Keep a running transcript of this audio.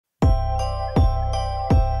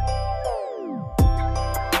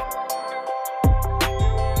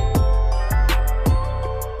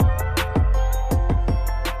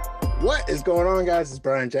is going on, guys? It's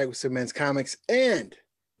Brian Jack with Superman's Comics, and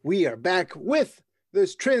we are back with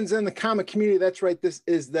those trends in the comic community. That's right. This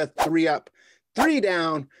is the 3 Up, 3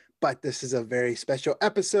 Down, but this is a very special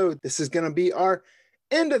episode. This is going to be our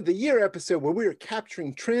end of the year episode where we are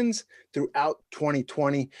capturing trends throughout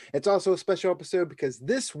 2020. It's also a special episode because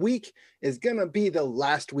this week is going to be the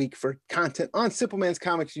last week for content on Superman's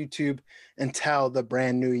Comics YouTube until the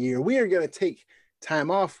brand new year. We are going to take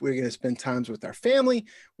time off. We're going to spend times with our family.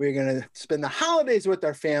 We're going to spend the holidays with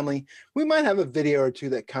our family. We might have a video or two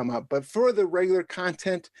that come up, but for the regular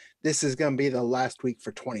content, this is going to be the last week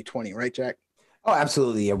for 2020, right, Jack? Oh,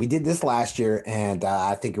 absolutely. Yeah, we did this last year, and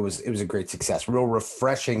I think it was a great success. Real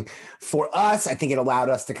refreshing for us. I think it allowed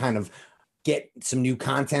us to kind of get some new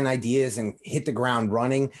content ideas and hit the ground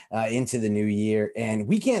running into the new year. And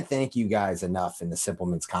we can't thank you guys enough in the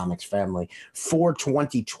Simpleman's Comics family for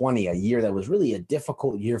 2020, a year that was really a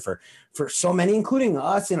difficult year for so many, including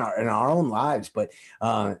us in our own lives. But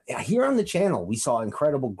here on the channel, we saw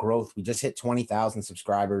incredible growth. We just hit 20,000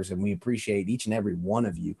 subscribers, and we appreciate each and every one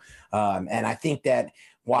of you. And I think that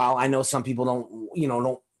while I know some people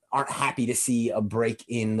aren't happy to see a break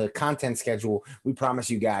in the content schedule, we promise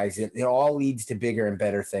you guys it all leads to bigger and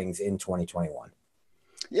better things in 2021.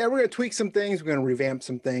 Yeah, we're going to tweak some things. We're going to revamp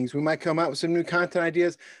some things. We might come out with some new content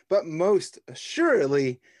ideas, but most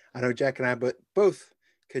assuredly, I know Jack and I both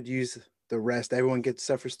could use the rest. Everyone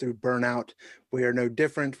suffers through burnout. We are no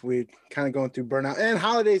different. We're kind of going through burnout, and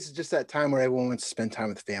holidays is just that time where everyone wants to spend time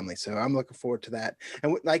with family. So I'm looking forward to that.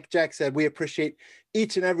 And like Jack said, we appreciate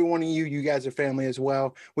each and every one of you. You guys are family as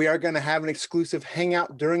well. We are going to have an exclusive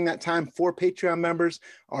hangout during that time for Patreon members.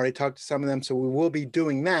 Already talked to some of them, so we will be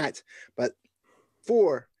doing that. But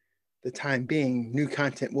for the time being, new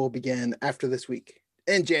content will begin after this week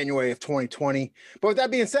in January of 2020. But with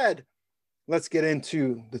that being said, let's get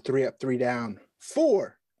into the 3 Up, 3 Down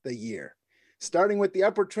for the year. Starting with the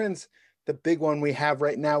upward trends, the big one we have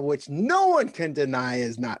right now, which no one can deny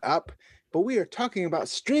is not up, but we are talking about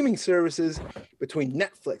streaming services between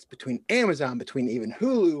Netflix, between Amazon, between even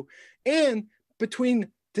Hulu, and between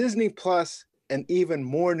Disney Plus, and even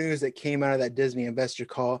more news that came out of that Disney investor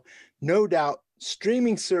call. No doubt,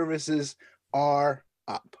 streaming services are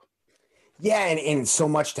up. Yeah, and so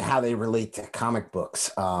much to how they relate to comic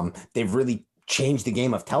books. They've really changed the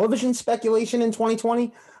game of television speculation in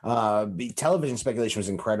 2020. Television speculation was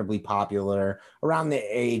incredibly popular around the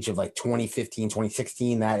age of like 2015,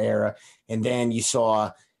 2016, that era. And then you saw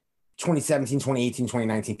 2017, 2018,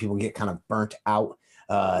 2019, people get kind of burnt out.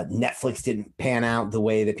 Netflix didn't pan out the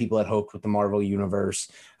way that people had hoped with the Marvel Universe.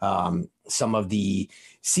 Some of the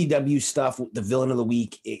CW stuff, the villain of the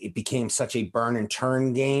week, it became such a burn and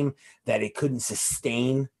turn game that it couldn't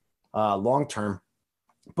sustain long term.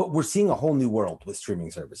 But we're seeing a whole new world with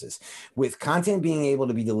streaming services, with content being able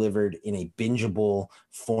to be delivered in a bingeable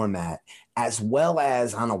format, as well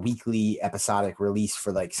as on a weekly episodic release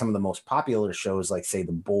for like some of the most popular shows, like say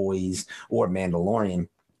The Boys or Mandalorian.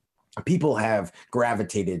 People have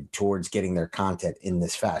gravitated towards getting their content in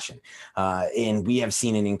this fashion. And we have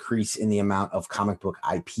seen an increase in the amount of comic book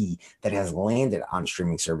IP that has landed on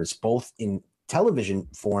streaming service, both in television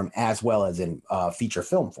form as well as in feature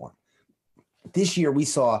film form. This year we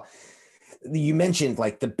saw, you mentioned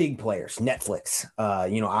like the big players, Netflix,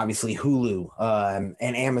 obviously Hulu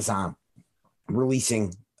and Amazon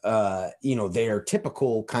releasing their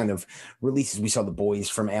typical kind of releases. We saw The Boys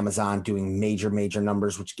from Amazon doing major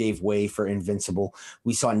numbers, which gave way for Invincible.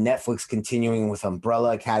 We saw Netflix continuing with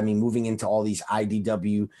Umbrella Academy, moving into all these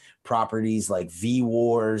IDW properties like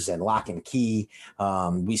V-Wars and Lock and Key.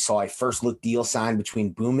 We saw a first look deal signed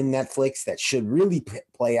between Boom and Netflix that should really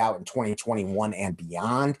play out in 2021 and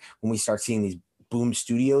beyond when we start seeing these Boom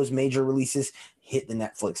Studios major releases hit the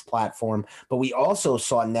Netflix platform. But we also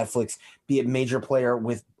saw Netflix be a major player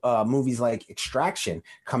with movies like Extraction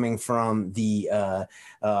coming from the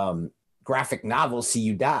graphic novel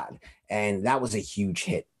Ciudad, and that was a huge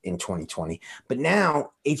hit in 2020. But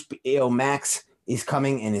now HBO Max is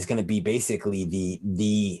coming and is going to be basically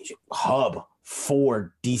the hub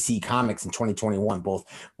for DC Comics in 2021, both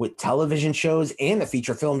with television shows and the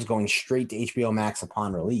feature films going straight to HBO Max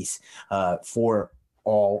upon release for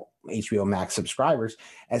all HBO Max subscribers,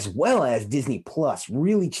 as well as Disney Plus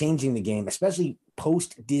really changing the game, especially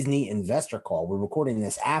post Disney investor call. We're recording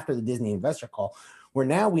this after the Disney investor call, where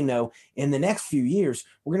now we know in the next few years,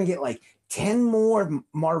 we're going to get like 10 more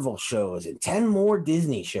Marvel shows and 10 more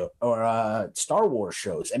Disney show or Star Wars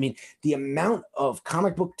shows. I mean, the amount of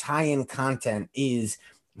comic book tie-in content is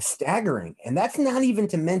staggering. And that's not even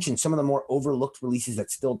to mention some of the more overlooked releases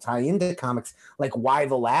that still tie into comics, like Y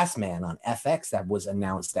the Last Man on FX that was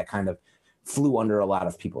announced, that kind of flew under a lot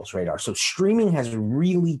of people's radar. So streaming has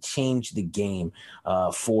really changed the game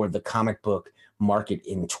for the comic book market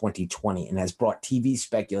in 2020 and has brought TV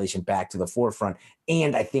speculation back to the forefront,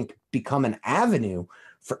 and I think become an avenue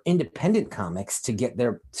for independent comics to get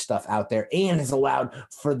their stuff out there, and has allowed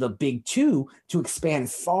for the big two to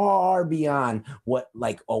expand far beyond what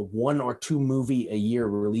like a 1 or 2 movie a year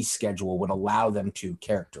release schedule would allow them to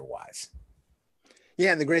character-wise.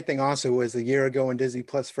 Yeah, and the great thing also was a year ago when Disney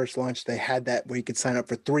Plus first launched, they had that where you could sign up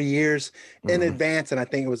for 3 years in advance, and I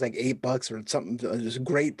think it was like $8 or something, just a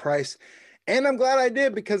great price. And I'm glad I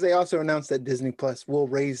did, because they also announced that Disney Plus will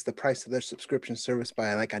raise the price of their subscription service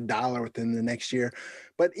by like $1 within the next year.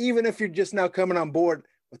 But even if you're just now coming on board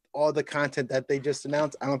with all the content that they just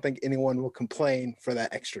announced, I don't think anyone will complain for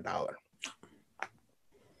that extra $1.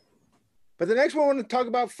 But the next one I want to talk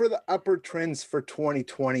about for the upward trends for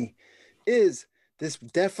 2020 is this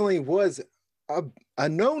definitely was a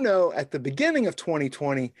no-no at the beginning of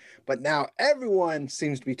 2020, but now everyone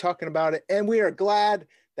seems to be talking about it, and we are glad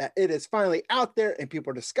that it is finally out there and people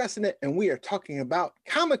are discussing it, and we are talking about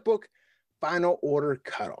comic book final order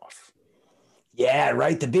cutoff. Yeah,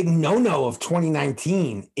 right. The big no-no of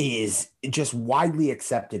 2019 is just widely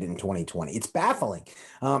accepted in 2020. It's baffling.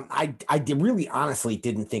 I really honestly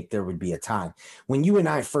didn't think there would be a time when you and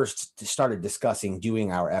I first started discussing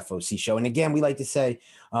doing our FOC show. And again, we like to say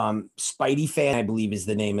Spidey Fan, I believe is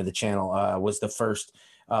the name of the channel, was the first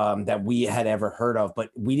that we had ever heard of,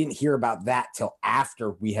 but we didn't hear about that till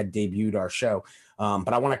after we had debuted our show.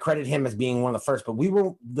 But I want to credit him as being one of the first, but we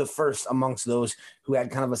were the first amongst those who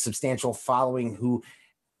had kind of a substantial following, who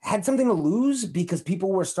had something to lose because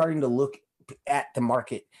people were starting to look at the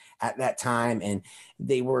market at that time. And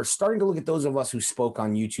they were starting to look at those of us who spoke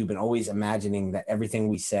on YouTube and always imagining that everything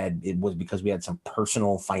we said, it was because we had some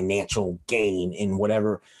personal financial gain in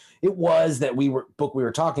whatever it was that we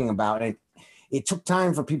were talking about. And it took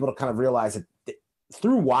time for people to kind of realize that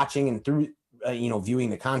through watching and through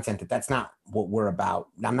viewing the content, that's not what we're about.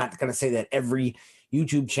 I'm not going to say that every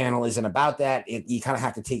YouTube channel isn't about that. You kind of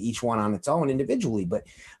have to take each one on its own individually, but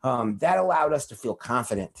that allowed us to feel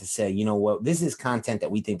confident to say, you know what, this is content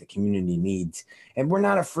that we think the community needs, and we're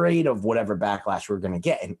not afraid of whatever backlash we're going to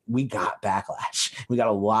get. And we got backlash. We got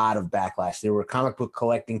a lot of backlash. There were comic book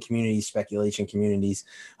collecting communities, speculation communities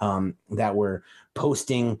that were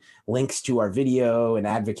posting links to our video and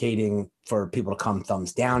advocating for people to come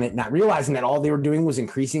thumbs down it, not realizing that all they were doing was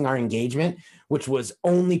increasing our engagement, which was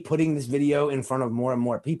only putting this video in front of more and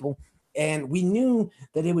more people. And we knew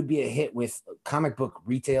that it would be a hit with comic book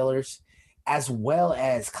retailers as well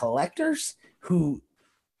as collectors who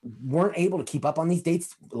weren't able to keep up on these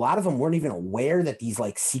dates. A lot of them weren't even aware that these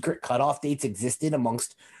like secret cutoff dates existed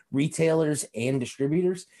amongst retailers and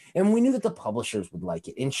distributors. And we knew that the publishers would like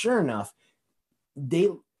it. And sure enough,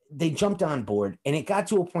 they jumped on board, and it got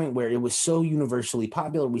to a point where it was so universally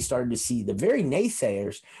popular, we started to see the very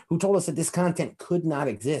naysayers who told us that this content could not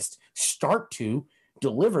exist start to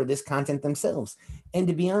deliver this content themselves. And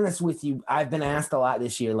to be honest with you, I've been asked a lot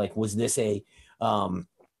this year, like, was this a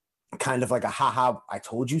kind of like a haha, I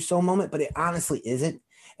told you so moment? But it honestly isn't.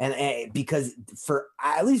 And because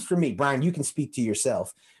at least for me, Brian, you can speak to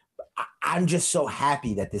yourself. I'm just so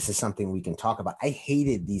happy that this is something we can talk about. I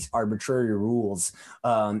hated these arbitrary rules.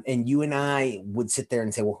 And you and I would sit there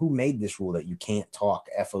and say, well, who made this rule that you can't talk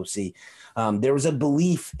FOC? There was a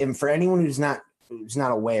belief, and for anyone who's not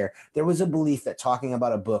aware, there was a belief that talking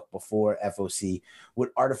about a book before FOC would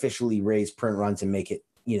artificially raise print runs and make it,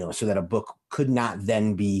 so that a book could not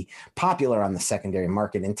then be popular on the secondary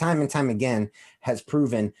market. And time again has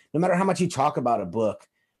proven, no matter how much you talk about a book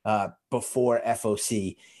before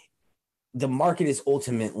FOC, the market is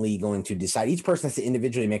ultimately going to decide. Each person has to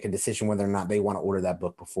individually make a decision whether or not they want to order that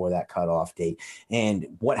book before that cutoff date. And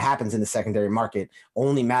what happens in the secondary market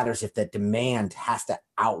only matters if that demand has to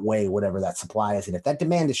outweigh whatever that supply is. And if that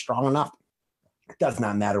demand is strong enough, it does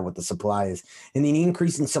not matter what the supply is. And the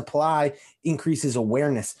increase in supply increases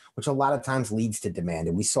awareness, which a lot of times leads to demand.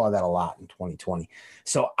 And we saw that a lot in 2020.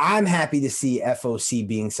 So I'm happy to see FOC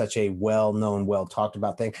being such a well-known, well-talked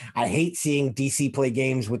about thing. I hate seeing DC play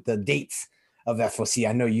games with the dates of FOC.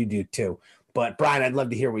 I know you do too. But Brian, I'd love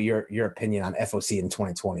to hear what your opinion on FOC in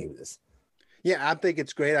 2020 is. Yeah, I think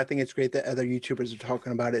it's great. I think it's great that other YouTubers are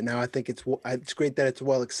talking about it now. I think it's great that it's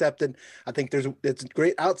well accepted. I think it's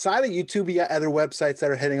great outside of YouTube. You got other websites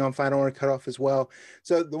that are hitting on Final Order Cutoff as well.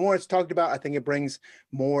 So the more it's talked about, I think it brings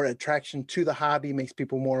more attraction to the hobby, makes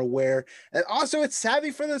people more aware, and also it's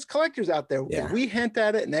savvy for those collectors out there. Yeah. If we hint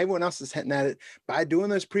at it, and everyone else is hinting at it, by doing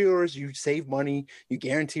those pre-orders, you save money. You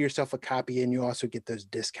guarantee yourself a copy, and you also get those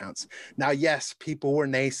discounts. Now, yes, people were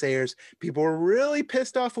naysayers. People were really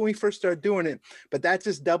pissed off when we first started doing it. But that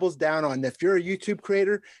just doubles down on, if you're a YouTube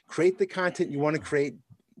creator, create the content you want to create,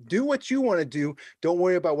 do what you want to do. Don't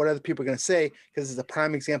worry about what other people are going to say, because it's a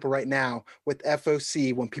prime example right now with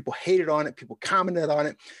FOC. When people hated on it, people commented on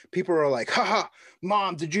it. People are like, haha,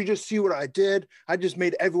 mom, did you just see what I did? I just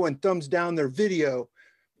made everyone thumbs down their video.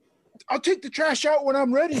 I'll take the trash out when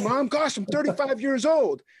I'm ready, mom. Gosh, I'm 35 years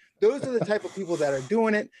old. Those are the type of people that are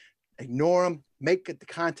doing it. Ignore them, make the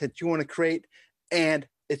content you want to create, and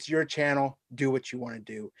it's your channel. Do what you want to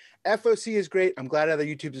do. FOC is great. I'm glad other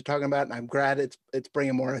YouTubers are talking about it, and I'm glad it's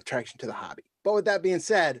bringing more attraction to the hobby. But with that being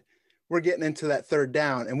said, we're getting into that third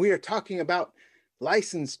down, and we are talking about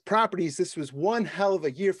licensed properties. This was one hell of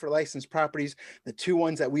a year for licensed properties. The two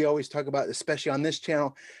ones that we always talk about, especially on this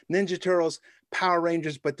channel, Ninja Turtles, Power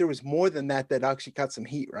Rangers, but there was more than that actually got some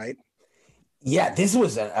heat, right? Yeah, this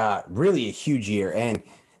was really a huge year. And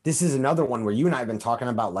this is another one where you and I have been talking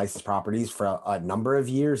about licensed properties for a number of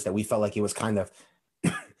years that we felt like it was kind of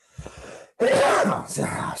I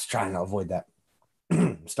was trying to avoid that.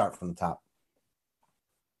 Start from the top.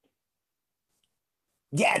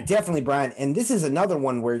 Yeah, definitely, Brian. And this is another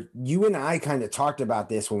one where you and I kind of talked about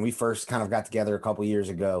this when we first kind of got together a couple years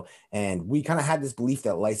ago. And we kind of had this belief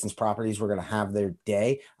that licensed properties were going to have their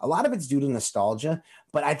day. A lot of it's due to nostalgia,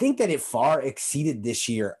 but I think that it far exceeded this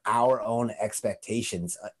year our own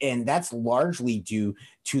expectations. And that's largely due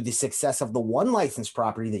to the success of the one licensed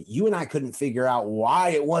property that you and I couldn't figure out why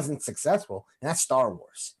it wasn't successful. And that's Star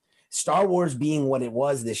Wars. Star Wars being what it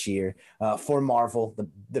was this year for Marvel,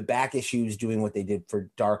 the back issues doing what they did for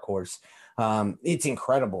Dark Horse. It's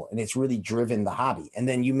incredible, and it's really driven the hobby. And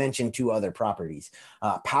then you mentioned two other properties.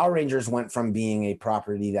 Power Rangers went from being a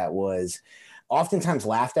property that was oftentimes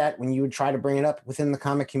laughed at when you would try to bring it up within the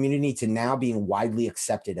comic community to now being widely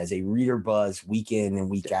accepted as a reader buzz week in and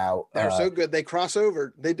week out. They're so good. They cross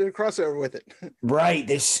over. They did a crossover with it. Right.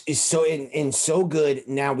 This is so and so good.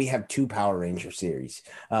 Now we have two Power Ranger series,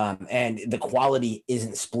 and the quality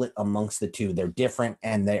isn't split amongst the two. They're different,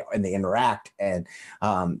 and they interact, and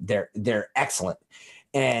they're excellent.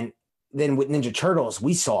 And then with Ninja Turtles,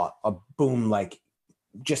 we saw a boom like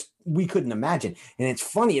just we couldn't imagine. And it's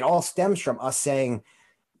funny, it all stems from us saying,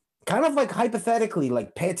 kind of like hypothetically,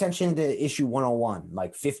 like pay attention to issue 101.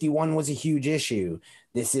 Like 51 was a huge issue.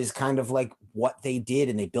 This is kind of like what they did,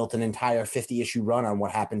 and they built an entire 50 issue run on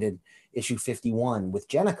what happened in issue 51 with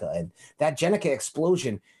Jennika. And that Jennika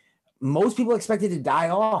explosion, most people expected to die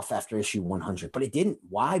off after issue 100, but it didn't.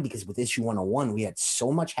 Why? Because with issue 101, we had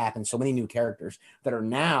so much happen, so many new characters that are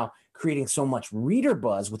now creating so much reader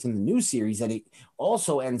buzz within the new series that it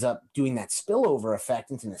also ends up doing that spillover effect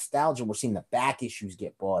into nostalgia. We're seeing the back issues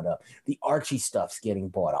get bought up. The Archie stuff's getting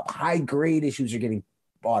bought up. High grade issues are getting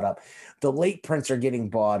bought up. The late prints are getting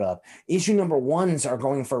bought up. Issue number ones are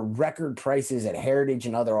going for record prices at Heritage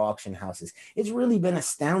and other auction houses. It's really been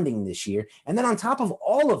astounding this year. And then on top of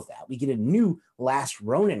all of that, we get a new Last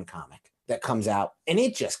Ronin comic that comes out, and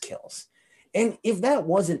it just kills. And if that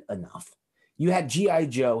wasn't enough, you had G.I.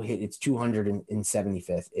 Joe hit its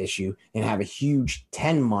 275th issue and have a huge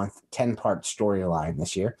 10-month, 10-part storyline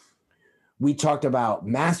this year. We talked about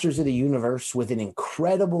Masters of the Universe with an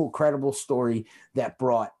incredible story that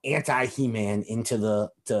brought anti-He-Man into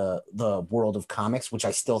the world of comics, which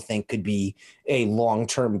I still think could be a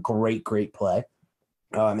long-term great play.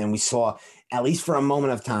 And we saw, at least for a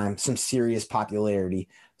moment of time, some serious popularity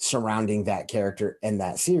surrounding that character and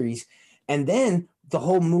that series. And then the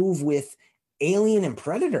whole move with Alien and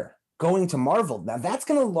Predator going to Marvel. Now that's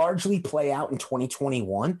going to largely play out in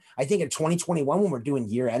 2021. I think in 2021, when we're doing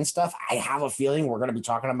year-end stuff, I have a feeling we're going to be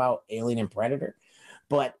talking about Alien and Predator.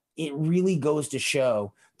 But it really goes to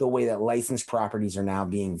show the way that licensed properties are now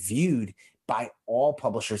being viewed by all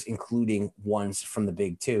publishers, including ones from the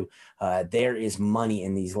big two. There is money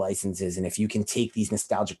in these licenses. And if you can take these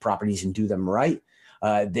nostalgic properties and do them right,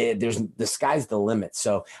 there's the sky's the limit.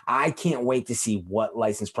 So I can't wait to see what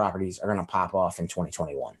licensed properties are going to pop off in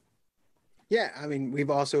 2021. Yeah, I mean, we've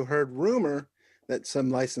also heard rumor that some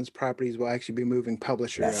licensed properties will actually be moving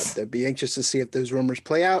publisher up. They'd be anxious to see if those rumors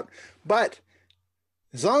play out. But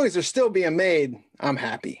as long as they're still being made, I'm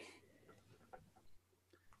happy.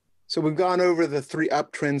 So we've gone over the 3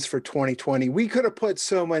 up trends for 2020. We could have put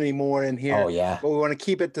so many more in here. Oh, yeah. But we want to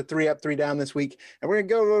keep it to 3 up, 3 down this week. And we're going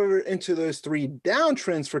to go over into those 3 down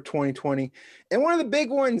trends for 2020. And one of the big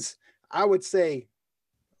ones, I would say,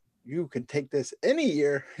 you can take this any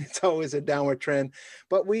year. It's always a downward trend.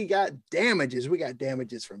 But we got damages. We got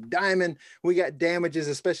damages from Diamond. We got damages,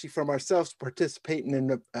 especially from ourselves participating in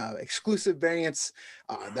the exclusive variants.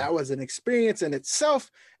 That was an experience in itself.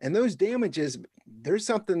 And those damages, there's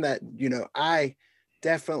something that, I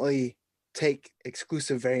definitely take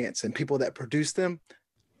exclusive variants and people that produce them.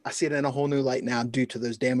 I see it in a whole new light now due to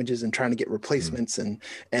those damages and trying to get replacements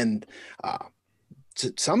and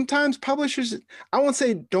sometimes publishers, I won't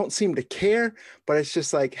say don't seem to care, but it's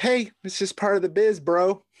just like, hey, it's just part of the biz,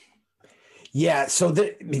 bro. Yeah. So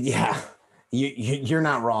you're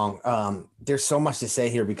not wrong. There's so much to say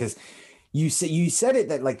here because you said it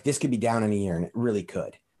that like this could be down in a year, and it really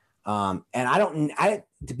could. And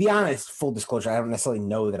to be honest, full disclosure, I don't necessarily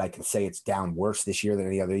know that I can say it's down worse this year than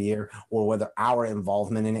any other year, or whether our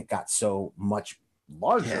involvement in it got so much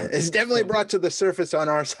larger. Yeah, it's definitely brought to the surface on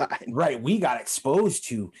our side. Right. We got exposed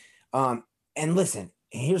to, and listen,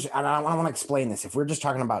 I want to explain this. If we're just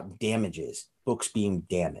talking about damages, books being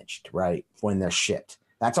damaged, right, when they're shipped,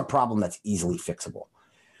 that's a problem that's easily fixable.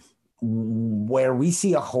 Where we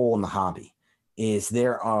see a hole in the hobby is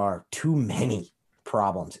there are too many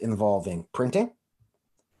problems involving printing,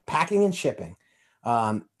 packing and shipping,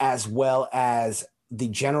 as well as the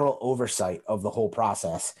general oversight of the whole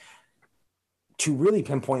process to really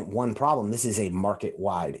pinpoint one problem. This is a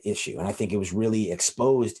market-wide issue. And I think it was really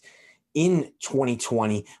exposed in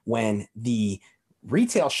 2020 when the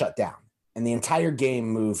retail shut down and the entire game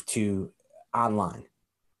moved to online.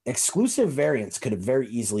 Exclusive variants could have very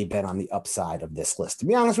easily been on the upside of this list. To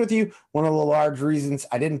be honest with you, one of the large reasons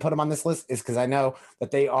I didn't put them on this list is because I know that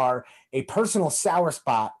they are a personal sour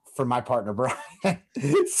spot for my partner, Brian.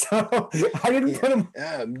 So I didn't put them.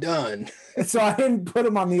 I'm done. So I didn't put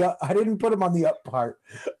them on the up part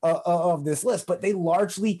of this list, but they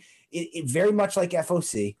largely, it very much like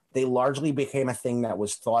FOC, they largely became a thing that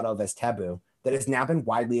was thought of as taboo that has now been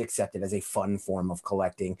widely accepted as a fun form of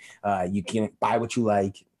collecting. You can buy what you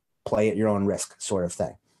like, play at your own risk sort of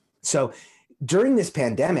thing. So during this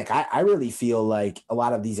pandemic, I really feel like a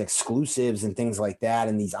lot of these exclusives and things like that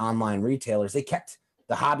and these online retailers, they kept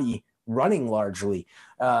the hobby running largely.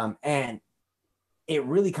 And it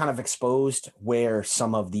really kind of exposed where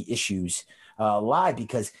some of the issues lie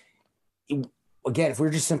because, again, if we're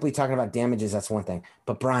just simply talking about damages, that's one thing.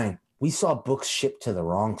 But Brian, we saw books shipped to the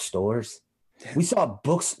wrong stores. We saw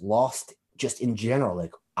books lost just in general.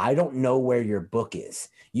 Like, I don't know where your book is.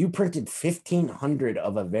 You printed 1,500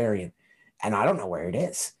 of a variant, and I don't know where it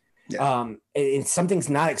is. Yeah. And something's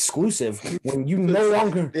not exclusive when you no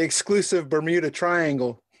longer the exclusive Bermuda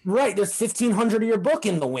Triangle. Right. There's 1,500 of your book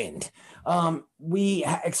in the wind. We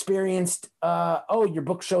experienced, your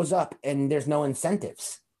book shows up and there's no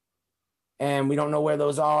incentives. And we don't know where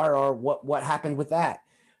those are or what happened with that.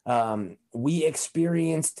 We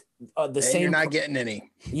experienced the same. You're not getting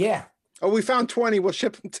any. Yeah. Oh, we found 20. We'll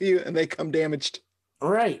ship them to you and they come damaged.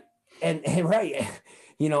 Right. And right.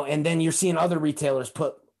 And then you're seeing other retailers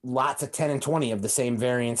put lots of 10 and 20 of the same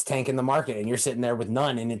variants tanking the market and you're sitting there with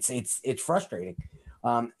none. And it's frustrating.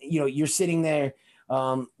 You're sitting there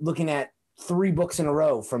looking at 3 books in a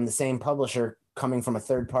row from the same publisher coming from a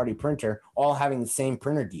third-party printer, all having the same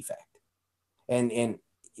printer defect, and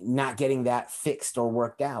not getting that fixed or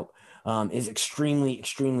worked out is extremely,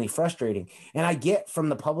 extremely frustrating. And I get from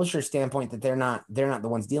the publisher standpoint that they're not the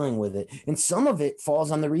ones dealing with it, and some of it falls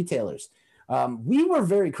on the retailers. We were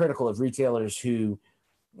very critical of retailers who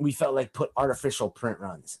we felt like put artificial print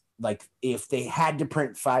runs. Like if they had to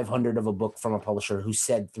print 500 of a book from a publisher who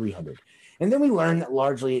said 300. And then we learned that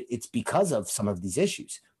largely it's because of some of these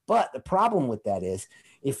issues. But the problem with that is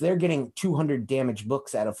if they're getting 200 damaged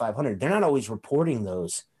books out of 500, they're not always reporting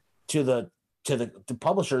those to the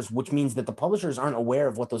publishers, which means that the publishers aren't aware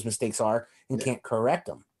of what those mistakes are and can't correct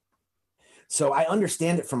them. So I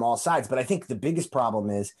understand it from all sides, but I think the biggest problem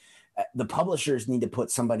is the publishers need to put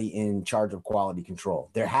somebody in charge of quality control.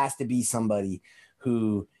 There has to be somebody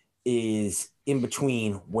who is in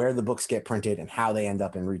between where the books get printed and how they end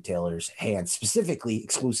up in retailers' hands, specifically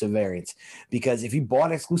exclusive variants. Because if you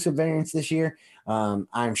bought exclusive variants this year,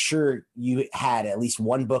 I'm sure you had at least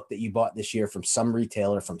one book that you bought this year from some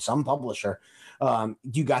retailer, from some publisher.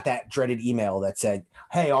 You got that dreaded email that said,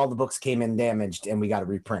 hey, all the books came in damaged and we got to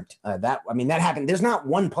reprint. That happened. There's not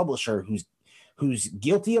one publisher who's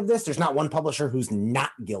guilty of this. There's not one publisher who's not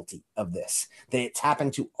guilty of this. It's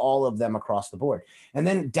happened to all of them across the board. And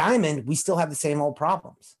then Diamond, we still have the same old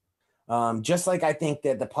problems. Just like I think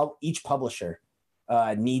that each publisher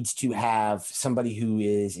needs to have somebody who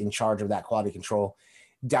is in charge of that quality control.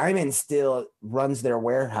 Diamond still runs their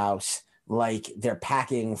warehouse like they're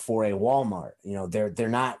packing for a Walmart. You know, they're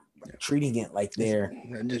not treating it like they're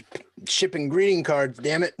just shipping greeting cards.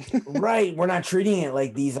 Damn it! Right. We're not treating it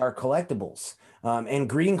like these are collectibles. And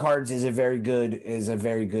greeting cards is a very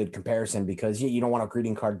good comparison, because you don't want a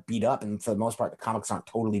greeting card beat up, and for the most part, the comics aren't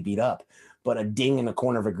totally beat up. But a ding in the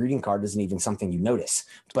corner of a greeting card isn't even something you notice.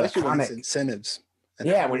 But especially when it's incentives.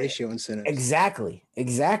 When ratio incentives. Exactly.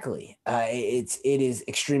 It is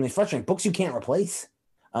extremely frustrating. Books you can't replace.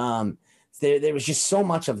 There was just so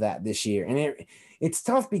much of that this year, and it's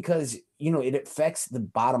tough because it affects the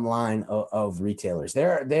bottom line of retailers.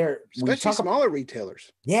 Especially smaller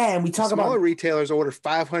retailers. Yeah, and we talk about smaller retailers order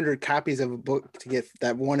 500 copies of a book to get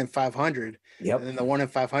that 1 in 500. Yep. And then the 1 in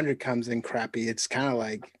 500 comes in crappy. It's kind of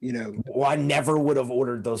like Well, I never would have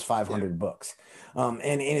ordered those 500 books, and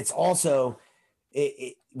it's also.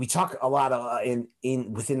 We talk a lot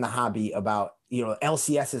within the hobby about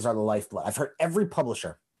LCSs are the lifeblood. I've heard every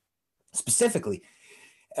publisher, specifically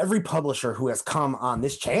every publisher who has come on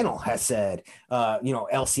this channel has said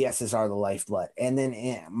LCSs are the lifeblood, and then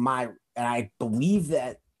I believe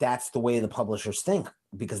that that's the way the publishers think,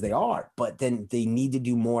 because they are, but then they need to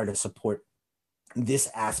do more to support this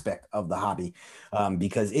aspect of the hobby,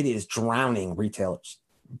 because it is drowning retailers.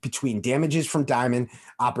 Between damages from Diamond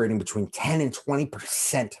operating between 10 and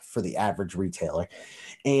 20% for the average retailer,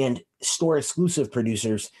 and store exclusive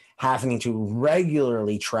producers having to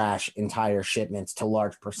regularly trash entire shipments to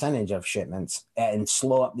large percentage of shipments and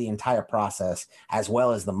slow up the entire process, as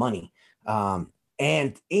well as the money,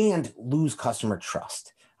 and lose customer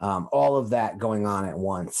trust. All of that going on at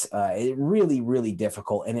once. It really, really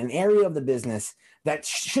difficult in an area of the business that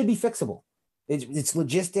should be fixable. It's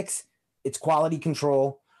logistics, it's quality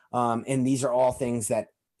control. And these are all things that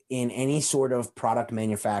in any sort of product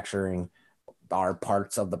manufacturing are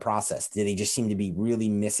parts of the process. They just seem to be really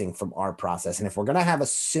missing from our process. And if we're going to have a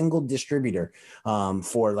single distributor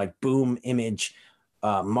for like Boom, Image,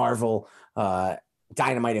 Marvel,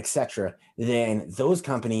 Dynamite, etc., then those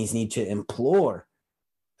companies need to implore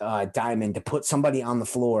Diamond to put somebody on the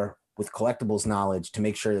floor with collectibles knowledge to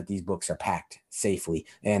make sure that these books are packed safely,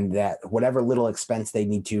 and that whatever little expense they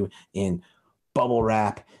need to in bubble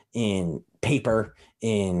wrap, in paper,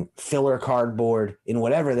 in filler cardboard, in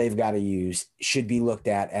whatever they've got to use, should be looked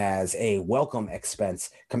at as a welcome expense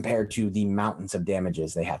compared to the mountains of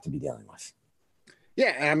damages they have to be dealing with.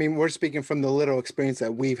 Yeah, I mean, we're speaking from the little experience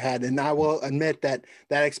that we've had, and I will admit that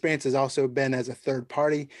experience has also been as a third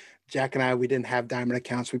party. Jack and I, we didn't have Diamond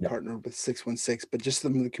accounts. We partnered with 616, but just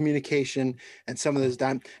the communication and some of those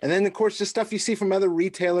Diamond. And then, of course, just stuff you see from other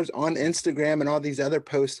retailers on Instagram and all these other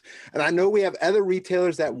posts. And I know we have other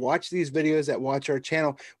retailers that watch these videos, that watch our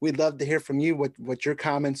channel. We'd love to hear from you what your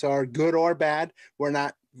comments are, good or bad. I'm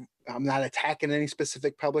not attacking any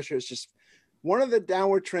specific publisher. It's just one of the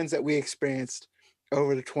downward trends that we experienced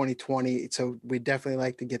over the 2020. So we definitely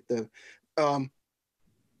like to get the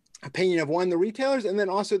opinion of the retailers, and then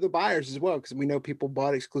also the buyers as well, because we know people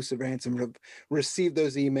bought exclusive variants and have received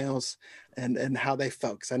those emails and how they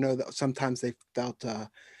felt. Because I know that sometimes they felt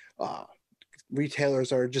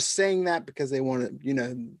retailers are just saying that because they want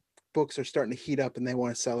to, books are starting to heat up and they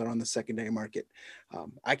want to sell it on the secondary market.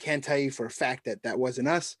 I can tell you for a fact that wasn't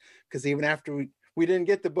us, because even after we didn't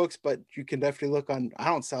get the books, but you can definitely look on. I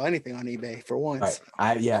don't sell anything on eBay for once.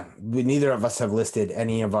 Right. Neither of us have listed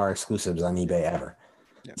any of our exclusives on eBay ever.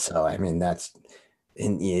 Yeah. So I mean, that's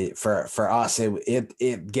for us.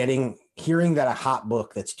 Hearing that a hot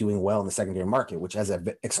book that's doing well in the secondary market, which as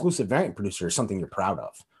an exclusive variant producer, is something you're proud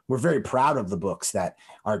of. We're very proud of the books that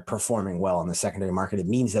are performing well in the secondary market. It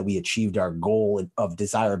means that we achieved our goal of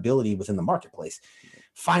desirability within the marketplace.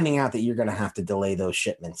 Finding out that you're going to have to delay those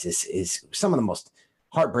shipments is some of the most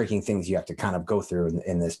heartbreaking things you have to kind of go through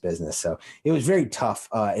in this business. So it was very tough.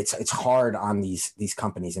 It's hard on these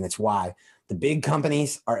companies, and it's why the big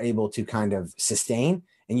companies are able to kind of sustain,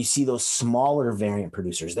 and you see those smaller variant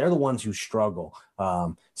producers. They're the ones who struggle.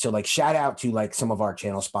 So like shout out to like some of our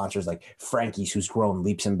channel sponsors, like Frankie's, who's grown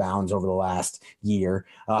leaps and bounds over the last year,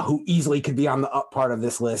 who easily could be on the up part of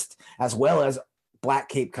this list, as well as Black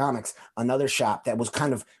Cape Comics, another shop that was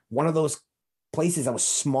kind of one of those places that was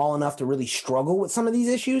small enough to really struggle with some of these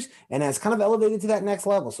issues and has kind of elevated to that next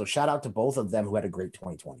level. So shout out to both of them who had a great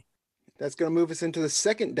 2020. That's going to move us into the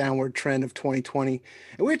second downward trend of 2020.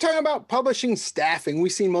 And we're talking about publishing staffing.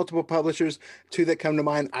 We've seen multiple publishers, two that come to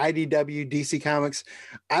mind, IDW, DC Comics.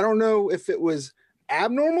 I don't know if it was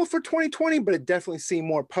abnormal for 2020, but it definitely seemed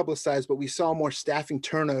more publicized. But we saw more staffing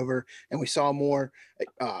turnover, and we saw more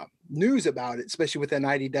news about it, especially within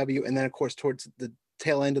IDW, and then of course towards the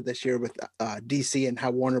tail end of this year with DC and how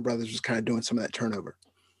Warner Brothers was kind of doing some of that turnover.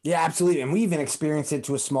 Yeah, absolutely. And we even experienced it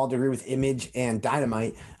to a small degree with Image and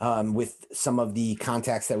Dynamite, with some of the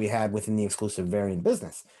contacts that we had within the exclusive variant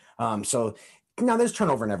business. So now there's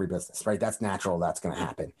turnover in every business, right? That's natural. That's going to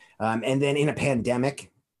happen. And then in a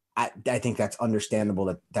pandemic, I think that's understandable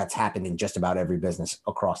that that's happened in just about every business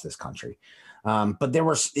across this country. But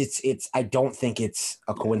I don't think it's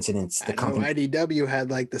a coincidence. The company IDW had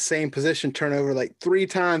like the same position turnover like 3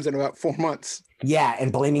 times in about 4 months. Yeah,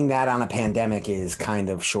 and blaming that on a pandemic is kind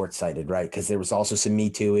of short-sighted, right? Because there was also some Me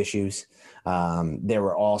Too issues. There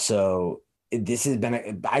were also,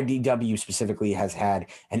 IDW specifically has had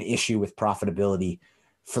an issue with profitability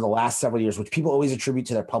for the last several years, which people always attribute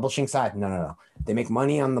to their publishing side. No. They make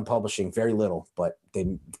money on the publishing, very little, but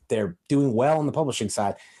they're doing well on the publishing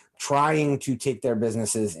side, trying to take their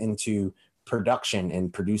businesses into production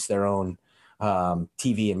and produce their own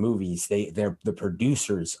TV and movies. They're the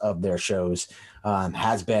producers of their shows.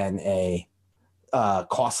 Has been a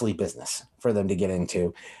costly business for them to get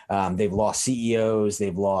into. They've lost CEOs,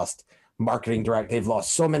 they've lost marketing directors, they've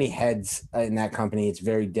lost so many heads in that company. It's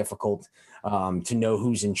very difficult to know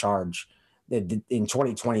who's in charge. In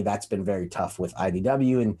 2020, that's been very tough with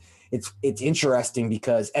IDW, and it's interesting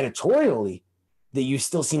because editorially, that you've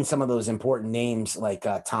still seen some of those important names like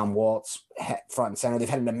Tom Waltz front and center. They've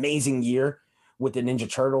had an amazing year with the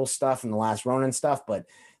Ninja Turtles stuff and the Last Ronin stuff, but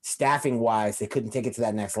staffing wise, they couldn't take it to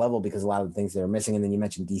that next level because a lot of the things they were missing. And then you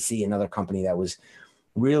mentioned DC, another company that was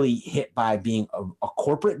really hit by being a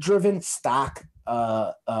corporate driven stock,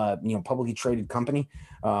 publicly traded company.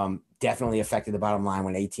 Definitely affected the bottom line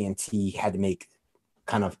when AT&T had to make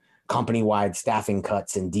kind of company wide staffing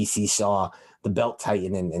cuts, and DC saw the belt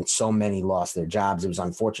tighten and so many lost their jobs. It was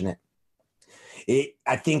unfortunate. I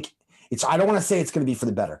don't want to say it's going to be for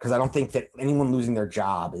the better, because I don't think that anyone losing their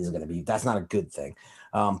job is going to be, that's not a good thing.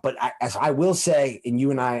 But as I will say, and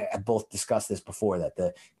you and I have both discussed this before, that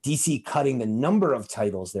the DC cutting the number of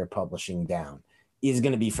titles they're publishing down is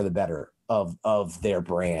going to be for the better of their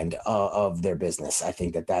brand, of their business. I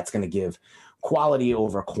think that that's going to give quality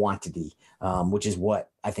over quantity, which is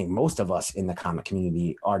what I think most of us in the comic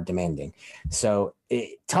community are demanding. So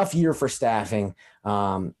tough year for staffing.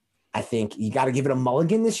 I think you got to give it a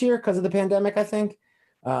mulligan this year because of the pandemic, I think.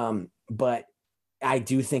 But I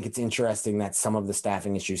do think it's interesting that some of the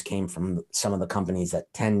staffing issues came from some of the companies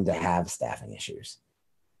that tend to have staffing issues.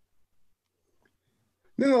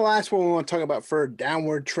 Then the last one we want to talk about for a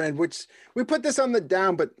downward trend, which we put this on the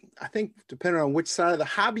down, but I think depending on which side of the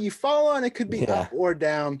hobby you fall on, it could be up or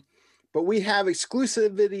down. But we have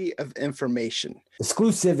exclusivity of information.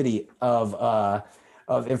 Exclusivity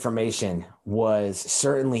of information was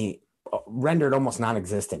certainly rendered almost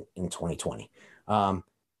non-existent in 2020.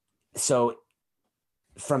 So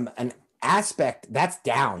from an aspect, that's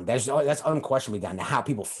down. That's unquestionably down. Now, how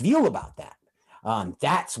people feel about that,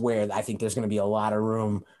 that's where I think there's going to be a lot of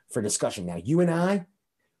room for discussion. Now, you and I,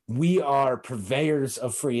 we are purveyors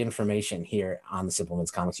of free information here on the Simple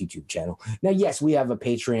Minutes Comics YouTube channel. Now, yes, we have a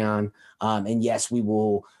Patreon, and yes, we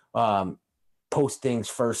will post things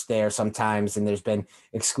first there sometimes, and there's been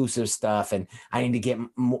exclusive stuff, and I need to get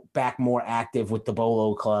back more active with the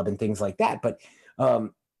Bolo Club and things like that. But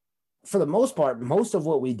for the most part, most of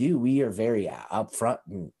what we do, we are very upfront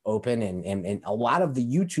and open, and a lot of the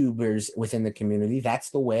YouTubers within the community, that's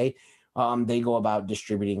the way they go about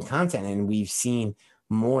distributing content. And we've seen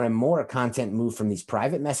more and more content move from these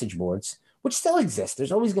private message boards, which still exist.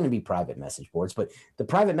 There's always going to be private message boards, but the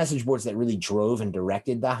private message boards that really drove and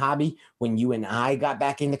directed the hobby when you and I got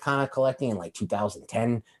back into comic collecting in like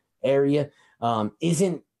 2010 area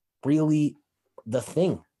isn't really the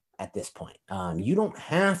thing at this point. You don't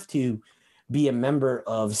have to be a member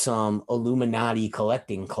of some Illuminati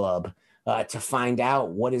collecting club to find out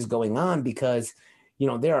what is going on, because,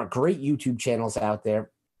 there are great YouTube channels out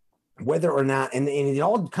there. Whether or not, and it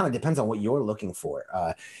all kind of depends on what you're looking for.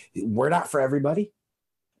 We're not for everybody,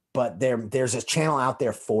 but there's a channel out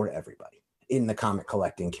there for everybody in the comic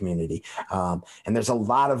collecting community. And there's a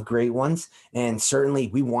lot of great ones. And certainly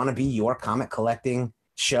we want to be your comic collecting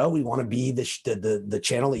show. We want to be the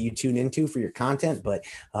channel that you tune into for your content. But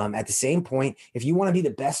at the same point, if you want to be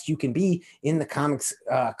the best you can be in the comics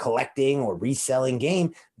collecting or reselling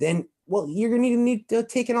game, then you're going to need to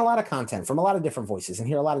take in a lot of content from a lot of different voices and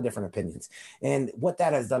hear a lot of different opinions. And what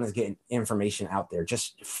that has done is get information out there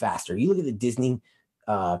just faster. You look at the Disney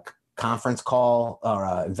conference call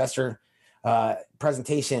or investor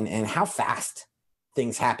presentation and how fast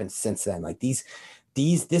things happen since then. Like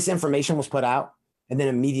this information was put out, and then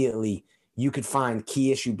immediately you could find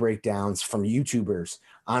key issue breakdowns from YouTubers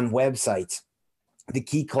on websites. The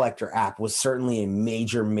Key Collector app was certainly a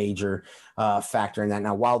major factor in that.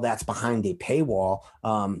 Now, while that's behind a paywall,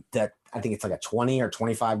 that I think it's like a $20 or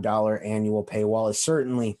 $25 annual paywall, is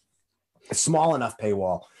certainly a small enough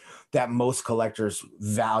paywall that most collectors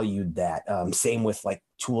valued that. Same with like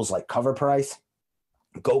tools like Cover Price,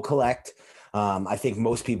 Go Collect. I think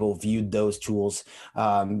most people viewed those tools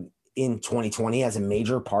in 2020 as a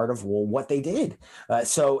major part of what they did.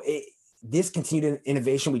 This continued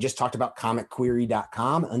innovation, we just talked about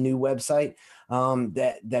comicquery.com, a new website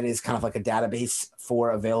that is kind of like a database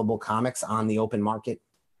for available comics on the open market.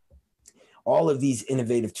 All of these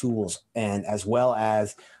innovative tools, and as well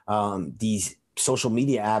as these social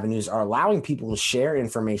media avenues, are allowing people to share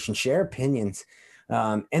information, share opinions,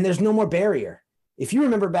 and there's no more barrier. If you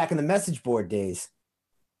remember back in the message board days,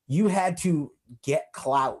 you had to get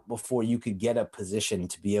clout before you could get a position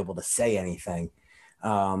to be able to say anything.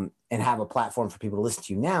 And have a platform for people to listen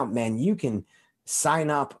to you. Now, man, you can sign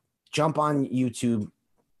up, jump on YouTube.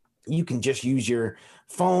 You can just use your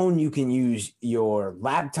phone. You can use your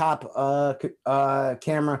laptop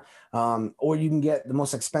camera, or you can get the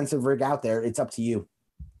most expensive rig out there. It's up to you.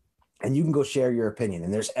 And you can go share your opinion.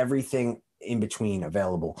 And there's everything in between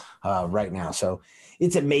available right now. So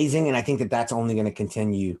it's amazing. And I think that that's only going to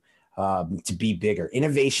continue to be bigger.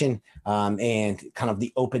 Innovation and kind of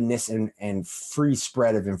the openness and free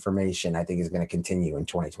spread of information, I think, is going to continue in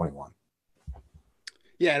 2021.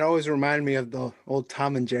 Yeah, it always reminded me of the old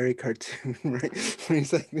Tom and Jerry cartoon, right? When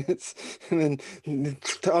he's like this, and then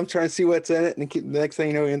Tom trying to see what's in it, and the next thing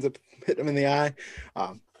you know, he ends up hitting him in the eye.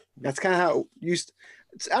 That's kind of how it used.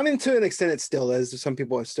 I mean, to an extent, it still is. Some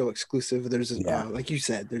people are still exclusive. There's, like you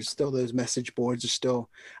said, there's still those message boards. There's still,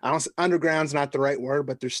 underground's not the right word,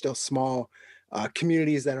 but there's still small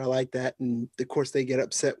communities that are like that. And of course, they get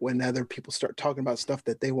upset when other people start talking about stuff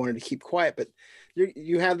that they wanted to keep quiet. But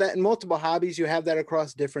you have that in multiple hobbies. You have that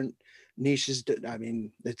across different niches. I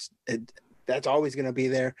mean, that's always going to be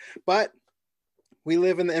there. But we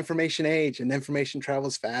live in the information age, and information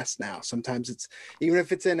travels fast now. Sometimes even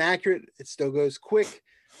if it's inaccurate, it still goes quick.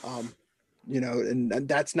 And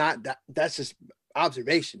that's just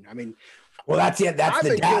observation. I mean, well, that's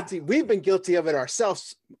it. We've been guilty of it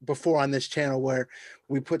ourselves before on this channel, where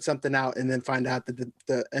we put something out and then find out that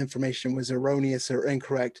the information was erroneous or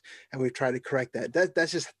incorrect, and we've tried to correct that.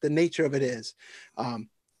 That's just the nature of it is.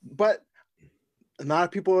 But a lot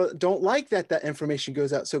of people don't like that information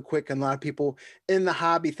goes out so quick. And a lot of people in the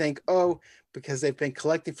hobby think, because they've been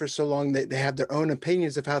collecting for so long, they have their own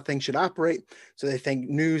opinions of how things should operate. So they think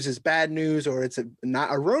news is bad news, or it's not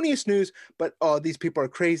erroneous news, but these people are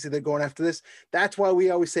crazy, they're going after this. That's why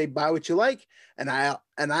we always say buy what you like. And I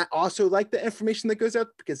also like the information that goes out,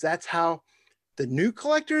 because that's how the new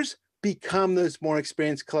collectors become those more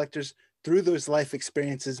experienced collectors, through those life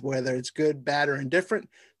experiences, whether it's good, bad, or indifferent.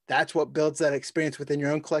 That's what builds that experience within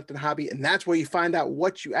your own collecting hobby. And that's where you find out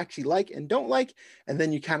what you actually like and don't like. And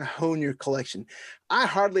then you kind of hone your collection. I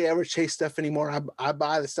hardly ever chase stuff anymore. I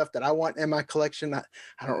buy the stuff that I want in my collection. I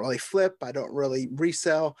don't really flip. I don't really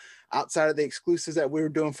resell outside of the exclusives that we were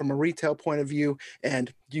doing from a retail point of view.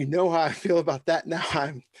 And you know how I feel about that now.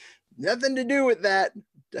 I'm nothing to do with that.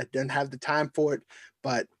 I don't have the time for it.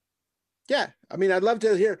 But yeah, I mean, I'd love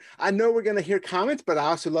to hear. I know we're going to hear comments, but I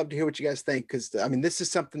also love to hear what you guys think, because I mean, this is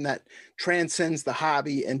something that transcends the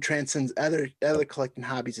hobby and transcends other collecting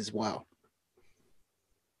hobbies as well.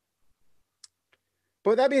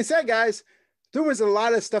 But with that being said, guys, there was a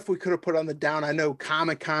lot of stuff we could have put on the down. I know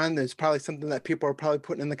Comic-Con, there's probably something that people are probably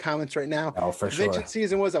putting in the comments right now. Oh, for sure. Convention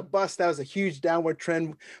season was a bust. That was a huge downward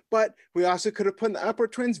trend. But we also could have put in the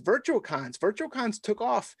upward trends virtual cons. Virtual cons took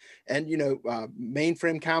off. And,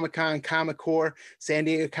 Mainframe Comic-Con, Comic-Core, San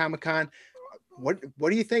Diego Comic-Con. What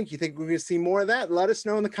do you think? You think we're going to see more of that? Let us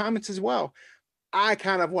know in the comments as well. I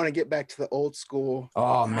kind of want to get back to the old school.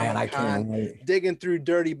 Oh man, I can't wait. Digging through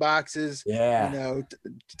dirty boxes. Yeah.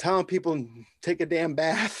 Telling people take a damn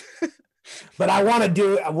bath. But I want to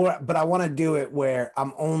do it. But I want to do it where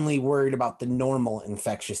I'm only worried about the normal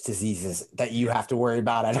infectious diseases that you have to worry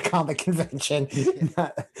about at a comic convention,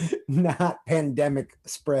 not pandemic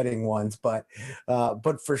spreading ones. But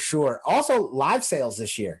for sure. Also, live sales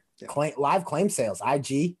this year. Yeah. Live claim sales.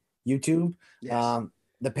 IG, YouTube. Yes.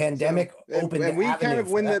 The pandemic opened. And we kind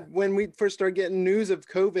of, when we first started getting news of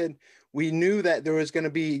COVID, we knew that there was going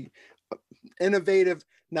to be innovative.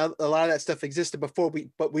 Now, a lot of that stuff existed before,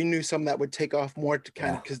 but we knew some that would take off more to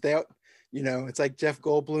kind of, because they, it's like Jeff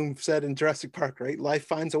Goldblum said in Jurassic Park, right? Life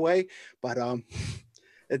finds a way, but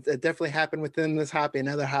it definitely happened within this hobby and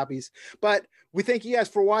other hobbies. But we thank you guys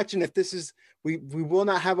for watching. If this is, we will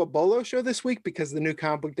not have a Bolo show this week because the new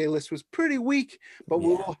comic book day list was pretty weak, but we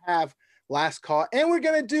will have Last Call, and we're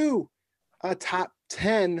going to do a top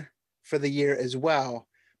 10 for the year as well.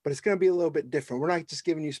 But it's going to be a little bit different. We're not just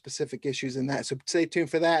giving you specific issues in that. So stay tuned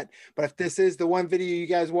for that. But if this is the one video you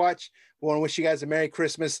guys watch, we want to wish you guys a Merry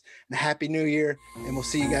Christmas and a Happy New Year. And we'll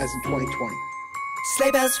see you guys in 2020.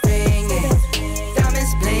 Sleigh bells ringing,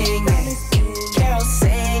 diamonds blinging, carols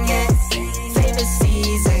singing.